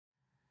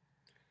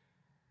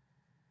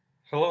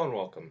Hello and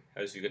welcome.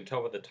 As you can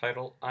tell by the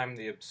title, I'm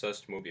the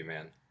obsessed movie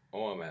man,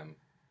 O.M.M.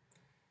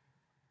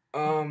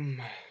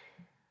 Um,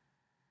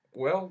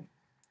 well,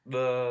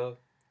 the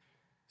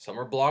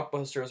summer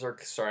blockbusters are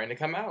starting to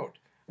come out.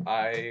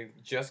 I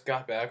just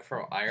got back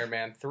from Iron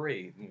Man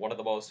 3, one of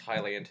the most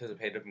highly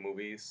anticipated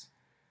movies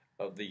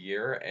of the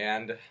year,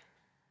 and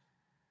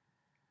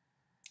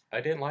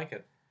I didn't like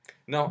it.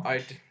 No,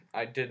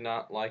 I did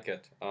not like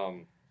it.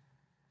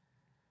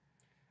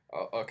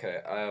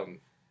 Okay,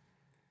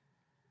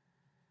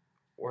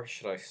 where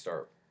should I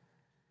start?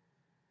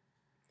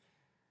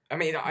 I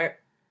mean,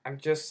 I'm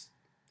just,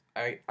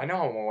 I know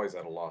I'm always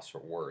at a loss for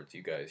words.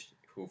 You guys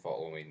who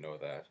follow me know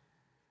that.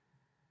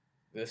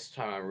 This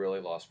time I'm really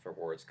lost for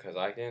words because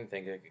I didn't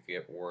think it could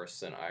get worse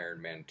than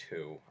Iron Man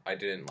 2. I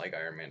didn't like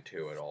Iron Man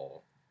 2 at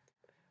all.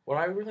 What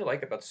I really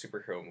like about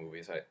superhero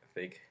movies, I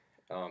think,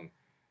 um,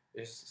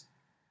 is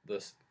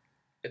this.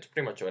 It's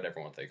pretty much what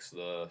everyone thinks: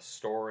 the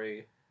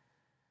story,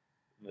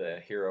 the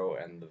hero,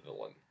 and the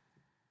villain.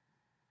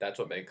 That's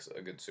what makes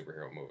a good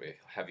superhero movie.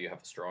 You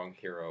have a strong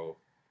hero,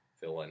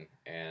 villain,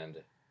 and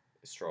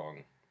a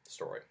strong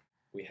story.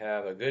 We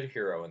have a good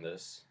hero in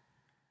this.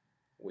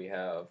 We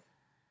have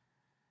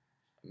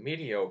a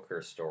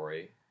mediocre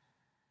story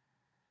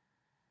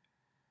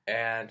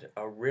and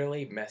a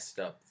really messed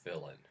up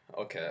villain.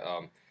 Okay,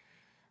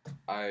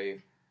 I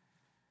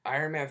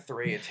Iron Man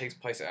 3, it takes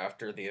place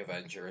after the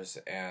Avengers,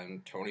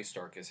 and Tony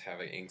Stark is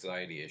having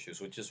anxiety issues,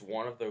 which is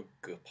one of the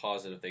good,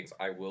 positive things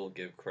I will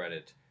give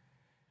credit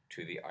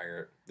to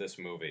this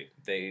movie.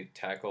 They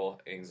tackle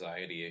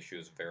anxiety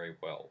issues very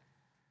well.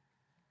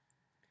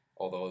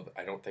 Although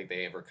I don't think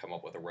they ever come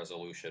up with a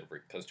resolution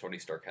because Tony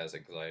Stark has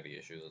anxiety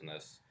issues in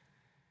this.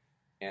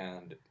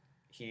 And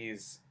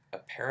he's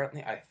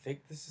apparently, I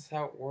think this is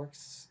how it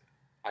works.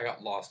 I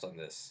got lost on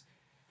this.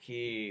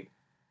 He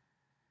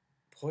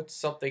puts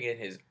something in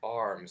his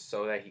arm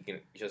so that he can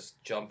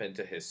just jump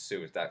into his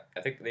suit. That I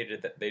think they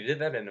did that. They did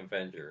that in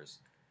Avengers,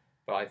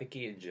 but I think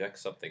he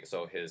injects something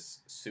so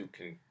his suit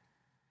can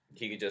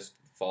he can just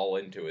fall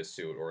into his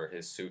suit, or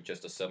his suit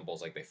just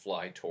assembles like they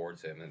fly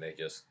towards him and they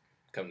just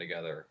come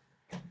together.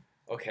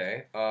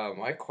 Okay,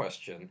 my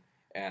question,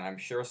 and I'm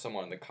sure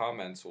someone in the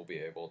comments will be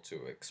able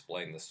to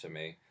explain this to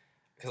me,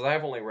 because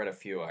I've only read a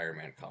few Iron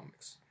Man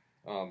comics.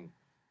 Um,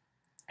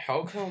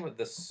 how come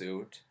the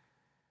suit,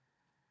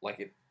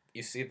 like it,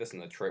 you see this in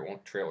the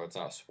trailer, it's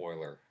not a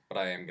spoiler, but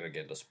I am gonna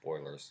get into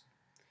spoilers.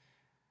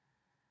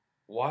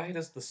 Why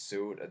does the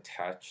suit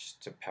attach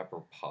to Pepper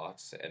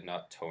Potts and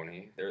not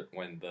Tony? There,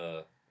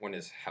 when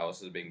his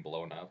house is being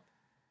blown up.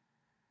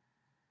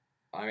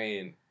 I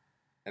mean,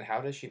 and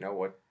how does she know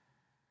what?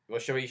 Well,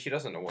 she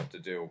doesn't know what to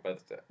do. But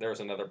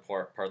there's another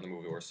part of the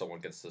movie where someone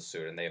gets the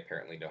suit and they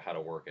apparently know how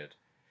to work it.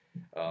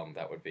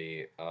 That would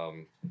be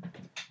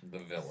the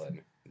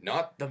villain,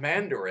 not the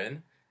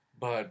Mandarin,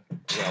 but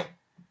well,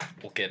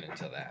 we'll get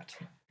into that.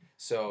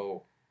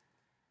 So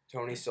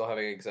Tony's still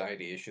having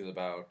anxiety issues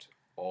about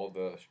all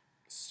the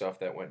stuff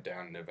that went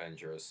down in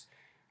Avengers.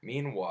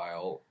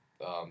 Meanwhile,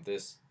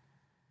 this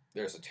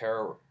there's a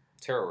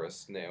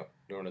terrorist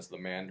known as the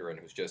Mandarin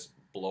who's just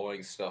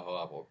blowing stuff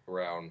up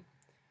around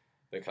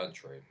the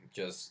country,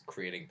 just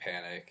creating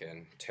panic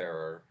and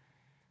terror.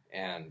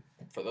 And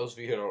for those of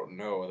you who don't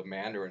know, the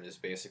Mandarin is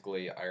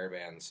basically Iron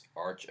Man's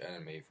arch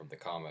enemy from the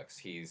comics.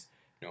 He's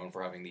known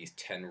for having these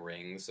 10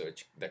 rings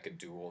that could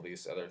do all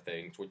these other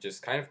things, which is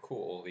kind of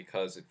cool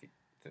because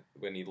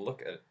when you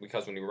look at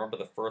when you remember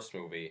the first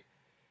movie,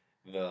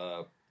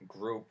 the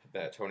group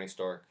that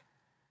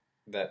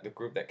the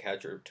group that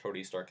captured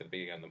Tony Stark at the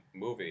beginning of the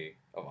movie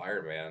of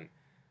Iron Man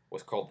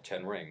was called the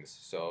Ten Rings.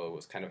 So it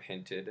was kind of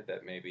hinted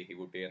that maybe he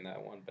would be in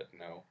that one, but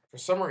no. For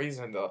some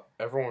reason,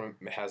 everyone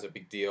has a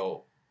big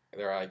deal.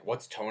 They're like,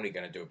 "What's Tony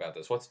gonna do about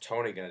this? What's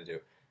Tony gonna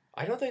do?"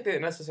 I don't think they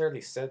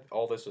necessarily said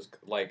all this was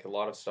like a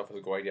lot of stuff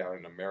was going down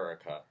in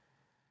America.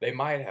 They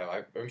might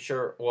have. I'm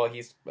sure. Well,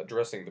 he's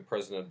addressing the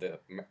president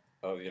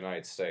of the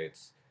United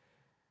States.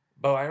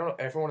 But I don't know.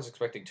 Everyone is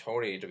expecting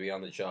Tony to be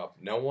on the job.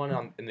 No one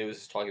on the news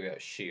is talking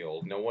about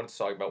Shield. No one's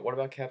talking about what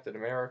about Captain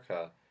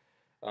America.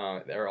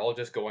 They're all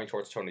just going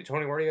towards Tony.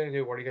 Tony, what are you gonna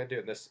do? What are you gonna do?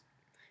 And this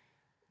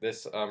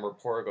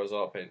reporter goes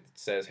up and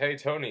says, "Hey,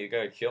 Tony, you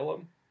gonna kill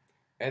him?"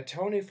 And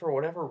Tony, for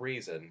whatever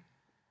reason,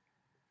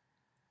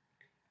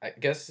 I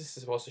guess this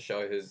is supposed to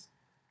show his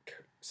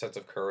sense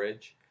of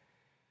courage.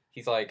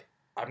 He's like,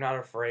 "I'm not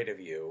afraid of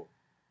you.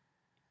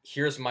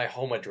 Here's my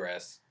home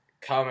address.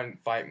 Come and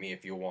fight me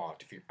if you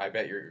want. I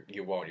bet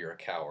you won't. You're a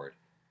coward."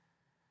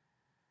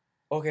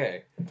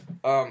 Okay.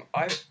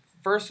 I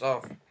first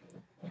off,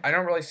 I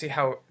don't really see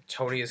how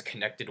Tony is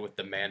connected with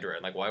the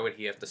Mandarin. Like, why would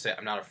he have to say,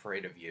 "I'm not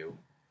afraid of you"?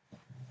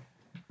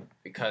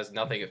 Because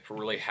nothing has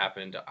really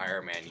happened to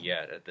Iron Man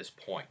yet at this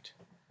point.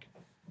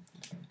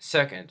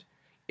 Second,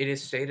 it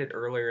is stated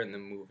earlier in the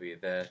movie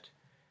that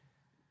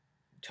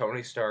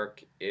Tony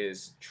Stark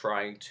is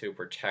trying to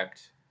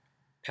protect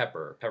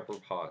Pepper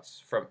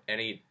Potts, from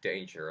any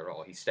danger at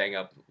all. He's staying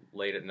up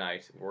late at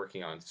night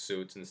working on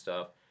suits and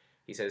stuff.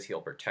 He says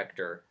he'll protect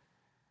her.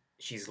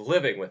 She's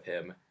living with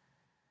him,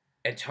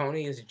 and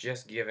Tony is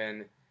just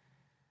given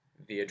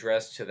the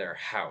address to their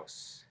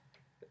house.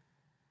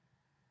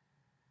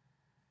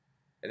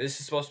 And this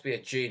is supposed to be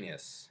a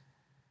genius.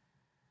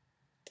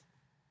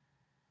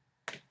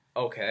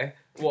 Okay.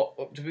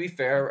 Well, to be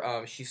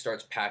fair, she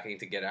starts packing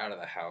to get out of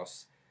the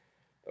house.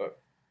 Uh,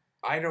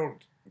 I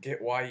don't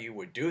get why you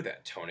would do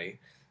that, Tony,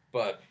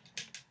 but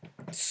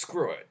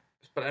screw it.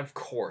 But of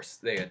course,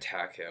 they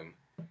attack him,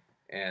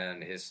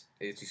 and as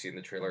you see in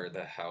the trailer,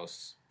 the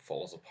house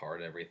falls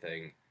apart and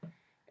everything.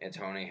 And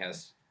Tony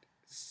has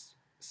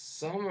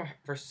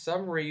for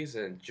some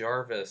reason,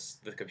 Jarvis,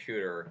 the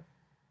computer.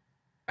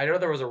 I know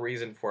there was a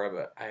reason for it,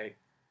 but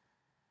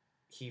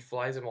he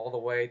flies him all the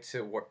way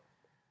to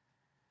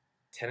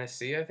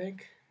Tennessee, I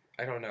think.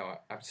 I don't know.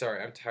 I'm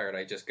sorry. I'm tired.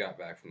 I just got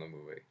back from the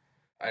movie.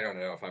 I don't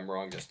know if I'm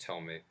wrong. Just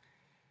tell me.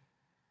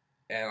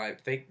 And I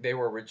think they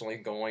were originally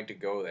going to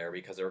go there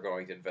because they were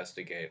going to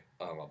investigate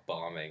a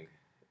bombing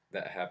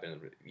that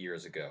happened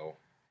years ago.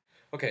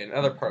 Okay,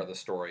 another part of the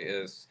story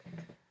is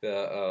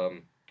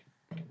the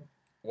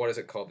what is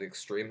it called? The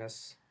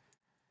extremists.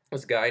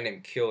 This guy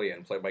named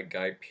Killian, played by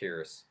Guy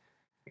Pearce,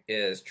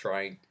 is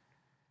trying.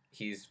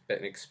 He's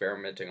been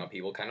experimenting on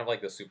people, kind of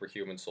like the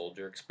superhuman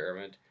soldier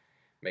experiment,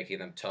 making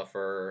them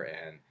tougher,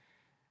 and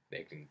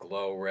they can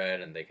glow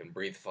red and they can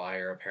breathe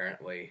fire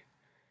apparently.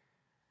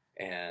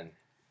 And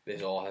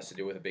this all has to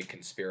do with a big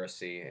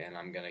conspiracy, and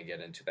I'm gonna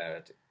get into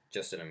that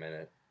just in a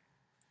minute.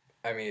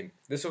 I mean,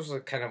 this was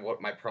kind of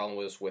what my problem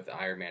was with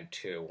Iron Man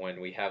 2,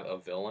 when we have a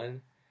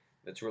villain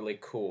that's really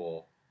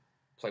cool,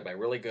 played by a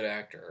really good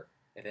actor,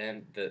 and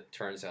then it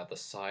turns out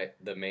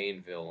the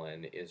main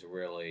villain is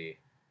really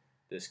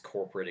this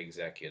corporate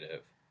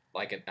executive.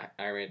 Like in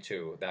Iron Man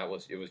 2,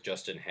 it was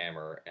Justin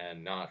Hammer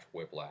and not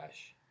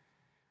Whiplash.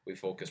 We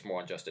focus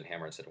more on Justin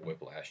Hammer instead of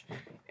Whiplash.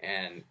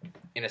 And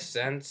in a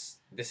sense,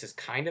 this is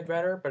kind of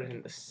better, but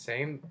in the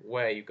same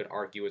way, you could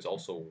argue it's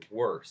also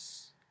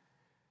worse.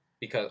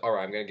 Because,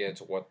 alright, I'm going to get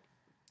into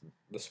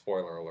the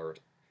spoiler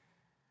alert.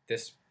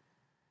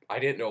 I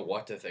didn't know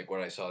what to think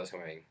when I saw this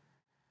coming.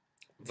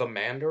 The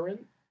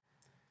Mandarin?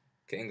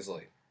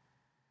 Kingsley.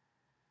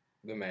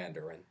 The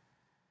Mandarin.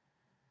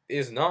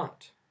 Is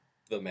not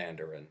the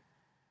Mandarin.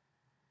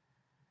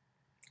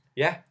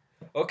 Yeah.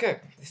 Okay,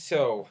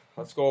 so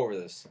let's go over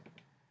this.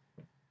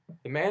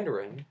 The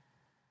Mandarin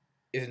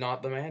is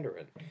not the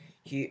Mandarin.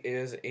 He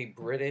is a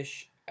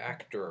British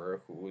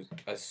actor who's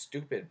a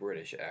stupid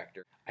British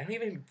actor. I don't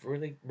even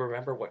really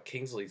remember what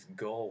Kingsley's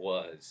goal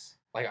was.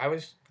 Like I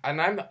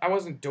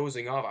wasn't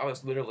dozing off. I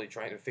was literally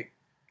trying to think,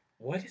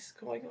 what is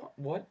going on?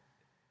 What?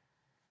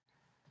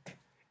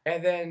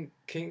 And then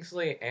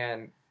Kingsley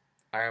and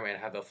Iron Man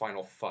have the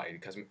final fight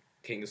because I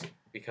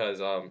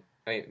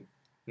mean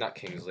not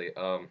Kingsley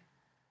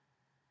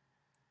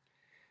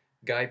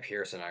Guy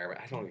Pearce and Iron Man.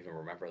 I don't even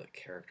remember the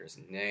character's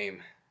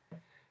name.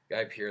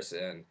 Guy Pearce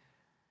and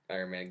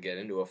Iron Man get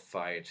into a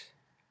fight,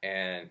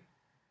 and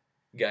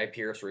Guy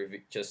Pearce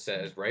just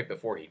says right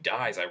before he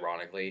dies,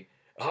 ironically,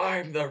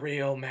 "I'm the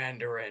real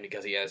Mandarin,"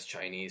 because he has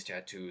Chinese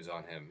tattoos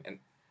on him.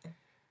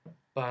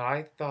 But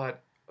I thought,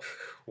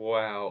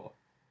 wow,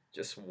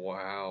 just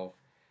wow,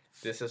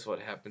 this is what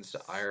happens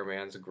to Iron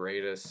Man's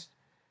greatest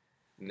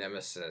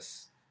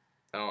nemesis.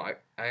 Oh,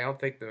 I don't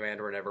think the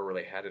Mandarin ever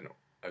really had a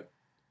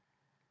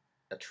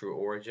a true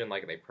origin.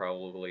 Like they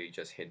probably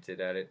just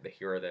hinted at it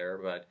here or there,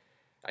 but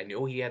I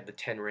know he had the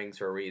 10 rings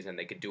for a reason.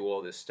 They could do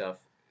all this stuff,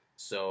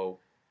 so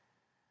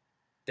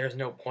there's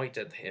no point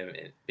to him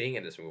being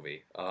in this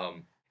movie.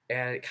 And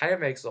it kind of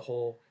makes the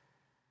whole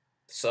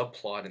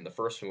subplot in the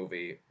first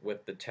movie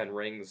with the 10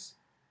 rings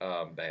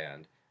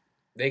band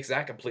makes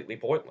that completely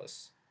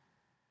pointless.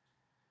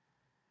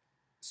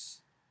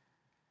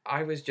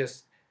 I was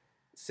just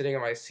sitting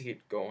on my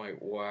seat going,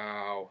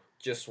 wow,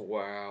 just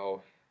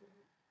wow.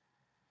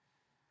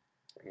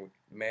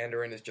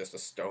 Mandarin is just a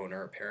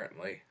stoner,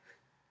 apparently.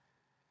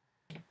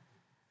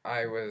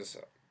 I was,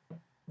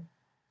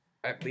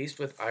 at least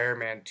with Iron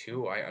Man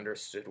 2, I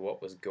understood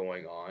what was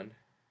going on.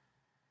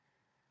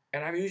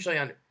 And I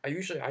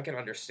can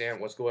understand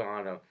what's going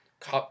on.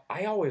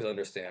 I always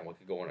understand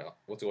what's going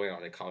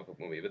on in a comic book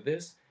movie, but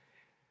this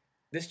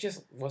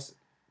just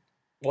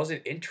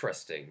wasn't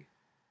interesting.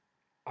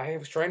 I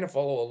was trying to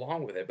follow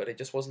along with it, but it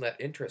just wasn't that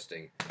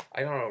interesting.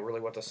 I don't know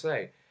really what to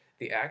say.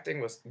 The acting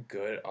was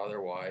good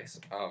otherwise.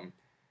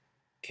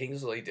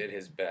 Kingsley did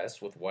his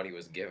best with what he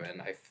was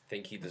given. I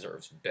think he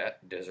deserved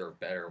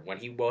better. When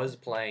he was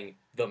playing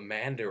the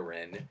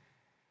Mandarin,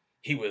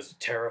 he was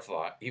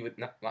terrified. He was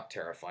not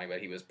terrifying,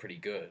 but he was pretty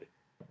good.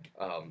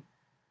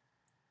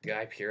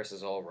 Guy Pearce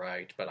is all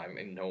right, but I'm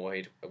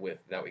annoyed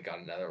with that we got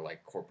another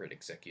like corporate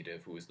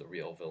executive who is the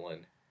real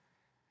villain.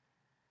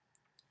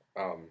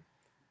 Um,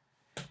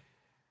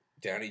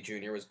 Downey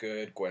Jr. was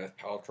good. Gwyneth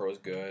Paltrow was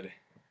good.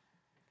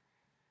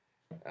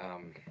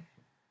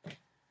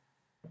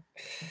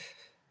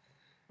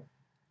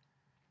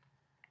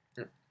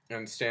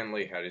 And Stan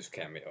Lee had his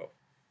cameo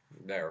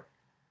there.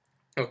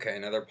 Okay,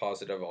 another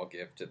positive I'll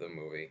give to the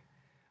movie.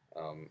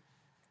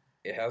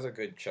 It has a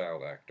good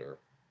child actor.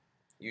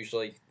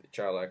 Usually,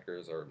 child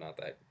actors are not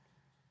that.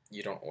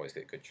 You don't always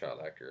get good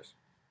child actors.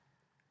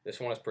 This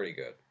one is pretty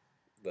good.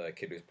 The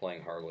kid who's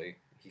playing Harley,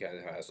 he kind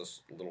of has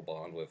this little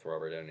bond with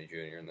Robert Downey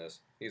Jr. in this.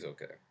 He's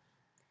okay.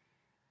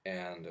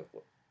 And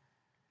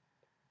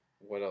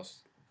what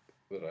else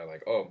did I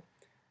like? Oh,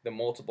 the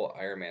multiple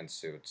Iron Man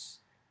suits,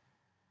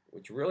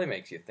 which really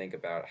makes you think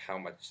about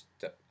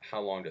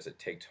how long does it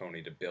take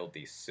Tony to build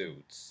these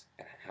suits,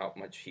 and how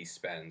much he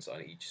spends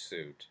on each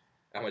suit,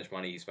 how much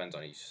money he spends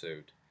on each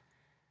suit.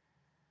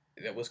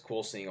 It was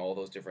cool seeing all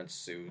those different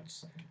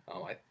suits.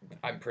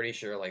 I'm pretty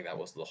sure like that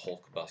was the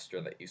Hulk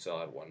Buster that you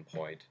saw at one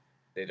point.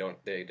 They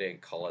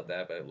didn't call it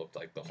that, but it looked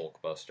like the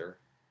Hulk Buster.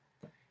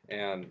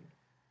 And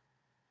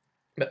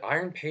but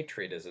Iron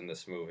Patriot is in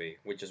this movie,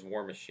 which is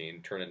War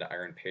Machine turned into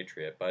Iron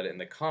Patriot. But in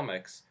the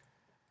comics,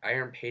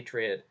 Iron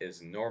Patriot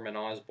is Norman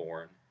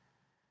Osborn.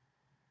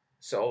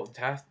 So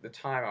half the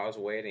time I was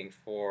waiting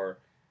for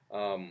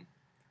um,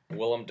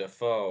 Willem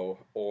Dafoe,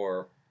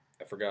 or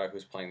I forgot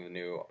who's playing the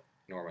new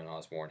Norman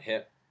Osborn,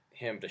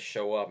 him to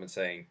show up and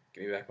saying,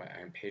 "Give me back my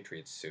Iron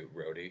Patriot suit,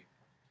 Rhodey."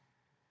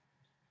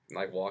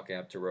 Like walking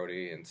up to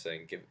Rhodey and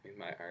saying, give me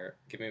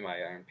my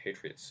Iron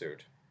Patriot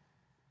suit."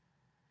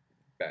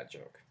 Bad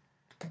joke.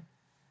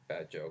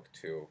 Bad joke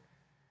too.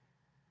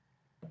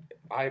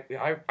 I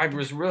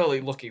was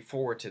really looking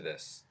forward to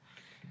this,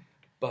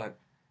 but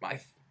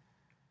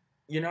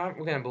you're not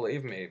gonna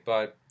believe me,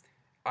 but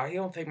I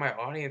don't think my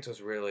audience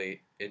was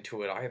really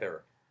into it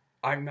either.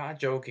 I'm not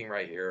joking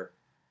right here.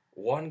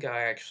 One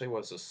guy actually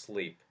was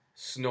asleep,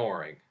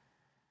 snoring.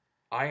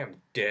 I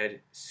am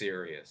dead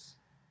serious.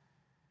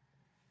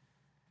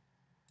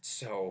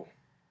 So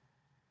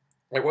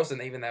it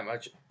wasn't even that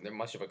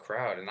much of a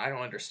crowd, and I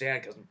don't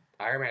understand because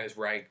Iron Man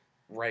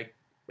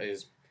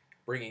is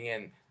bringing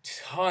in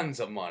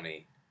tons of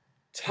money,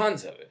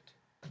 tons of it.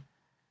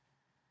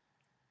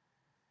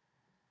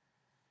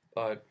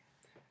 But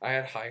I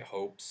had high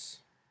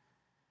hopes,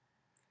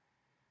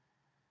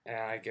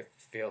 and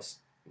feels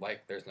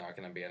like there's not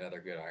going to be another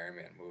good Iron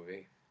Man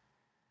movie.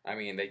 I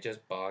mean, they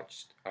just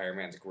botched Iron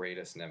Man's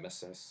greatest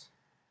nemesis.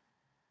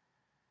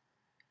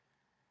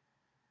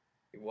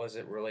 It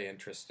wasn't really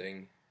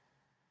interesting.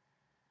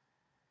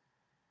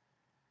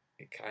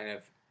 It kind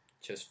of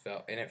just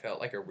felt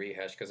like a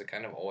rehash because it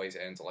kind of always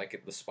ends like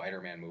the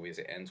Spider-Man movies.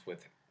 It ends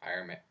with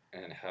Iron Man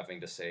and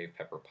having to save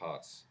Pepper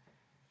Potts,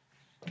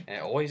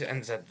 and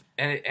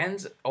it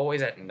ends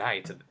always at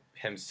night.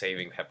 Him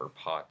saving Pepper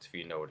Potts. If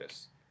you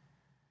notice,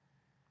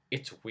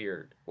 it's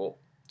weird. Well,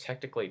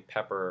 technically,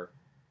 Pepper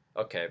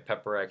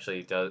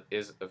actually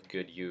is of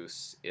good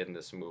use in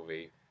this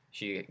movie.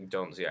 She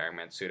dons the Iron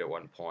Man suit at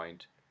one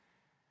point,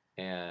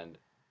 and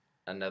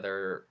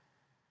another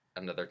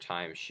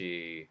time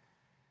she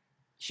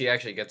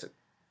actually gets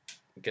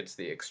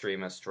the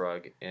extremist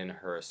drug in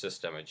her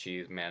system, and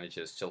she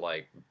manages to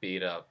like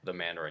beat up the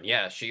Mandarin.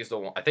 Yeah, she's the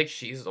one. I think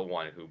she's the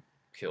one who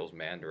kills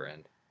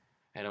Mandarin.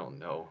 I don't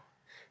know.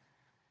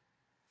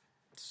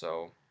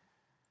 So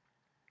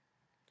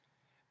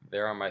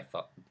there are my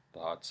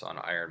thoughts on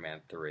Iron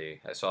Man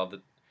 3.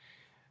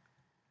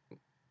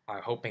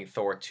 I'm hoping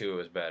Thor 2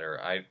 is better.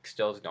 I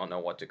still don't know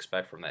what to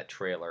expect from that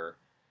trailer,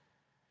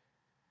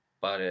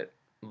 but it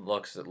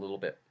looks a little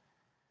bit.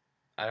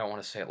 I don't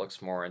want to say it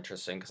looks more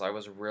interesting because I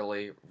was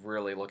really,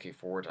 really looking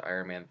forward to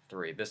Iron Man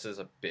 3. This is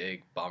a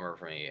big bummer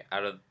for me.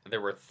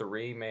 There were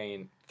three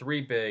big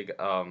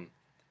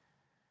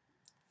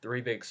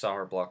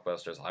summer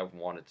blockbusters I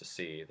wanted to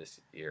see this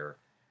year: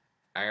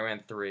 Iron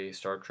Man 3,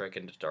 Star Trek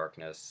Into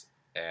Darkness,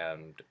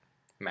 and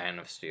Man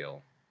of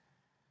Steel.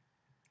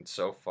 And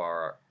so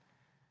far,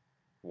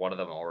 one of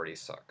them already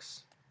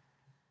sucks.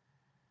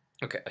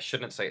 Okay, I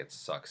shouldn't say it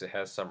sucks. It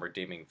has some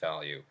redeeming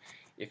value.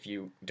 If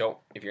you're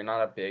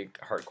not a big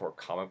hardcore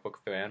comic book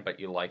fan, but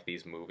you like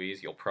these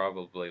movies, you'll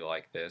probably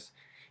like this.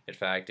 In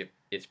fact,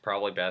 it's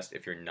probably best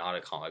if you're not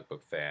a comic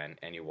book fan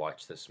and you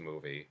watch this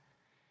movie,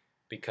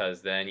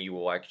 because then you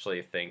will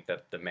actually think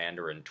that the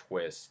Mandarin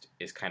twist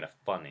is kind of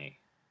funny,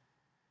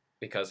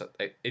 because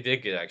it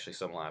did get actually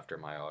some laughter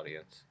in my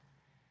audience.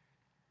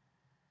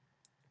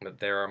 But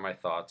there are my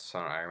thoughts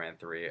on Iron Man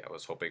 3. I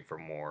was hoping for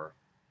more.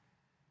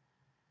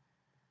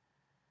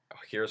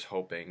 Here's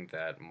hoping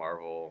that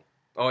Marvel.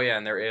 Oh yeah,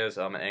 and there is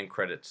an end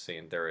credits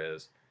scene. There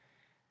is,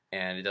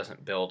 and it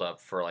doesn't build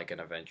up for like an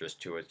Avengers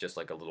 2. It's just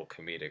like a little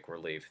comedic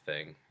relief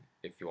thing.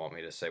 If you want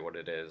me to say what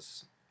it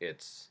is,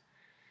 it's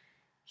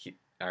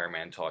Iron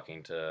Man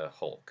talking to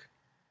Hulk.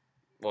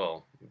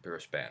 Well,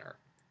 Bruce Banner.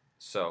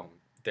 So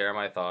there are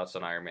my thoughts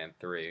on Iron Man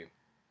 3.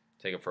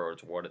 Take it for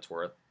what it's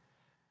worth.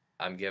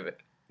 I'm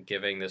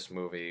giving this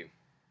movie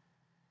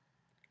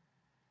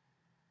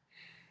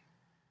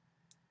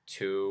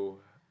 2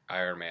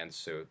 Iron Man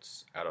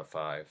suits out of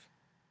 5.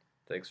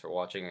 Thanks for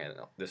watching, and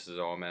this is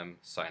O.M.M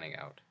signing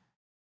out.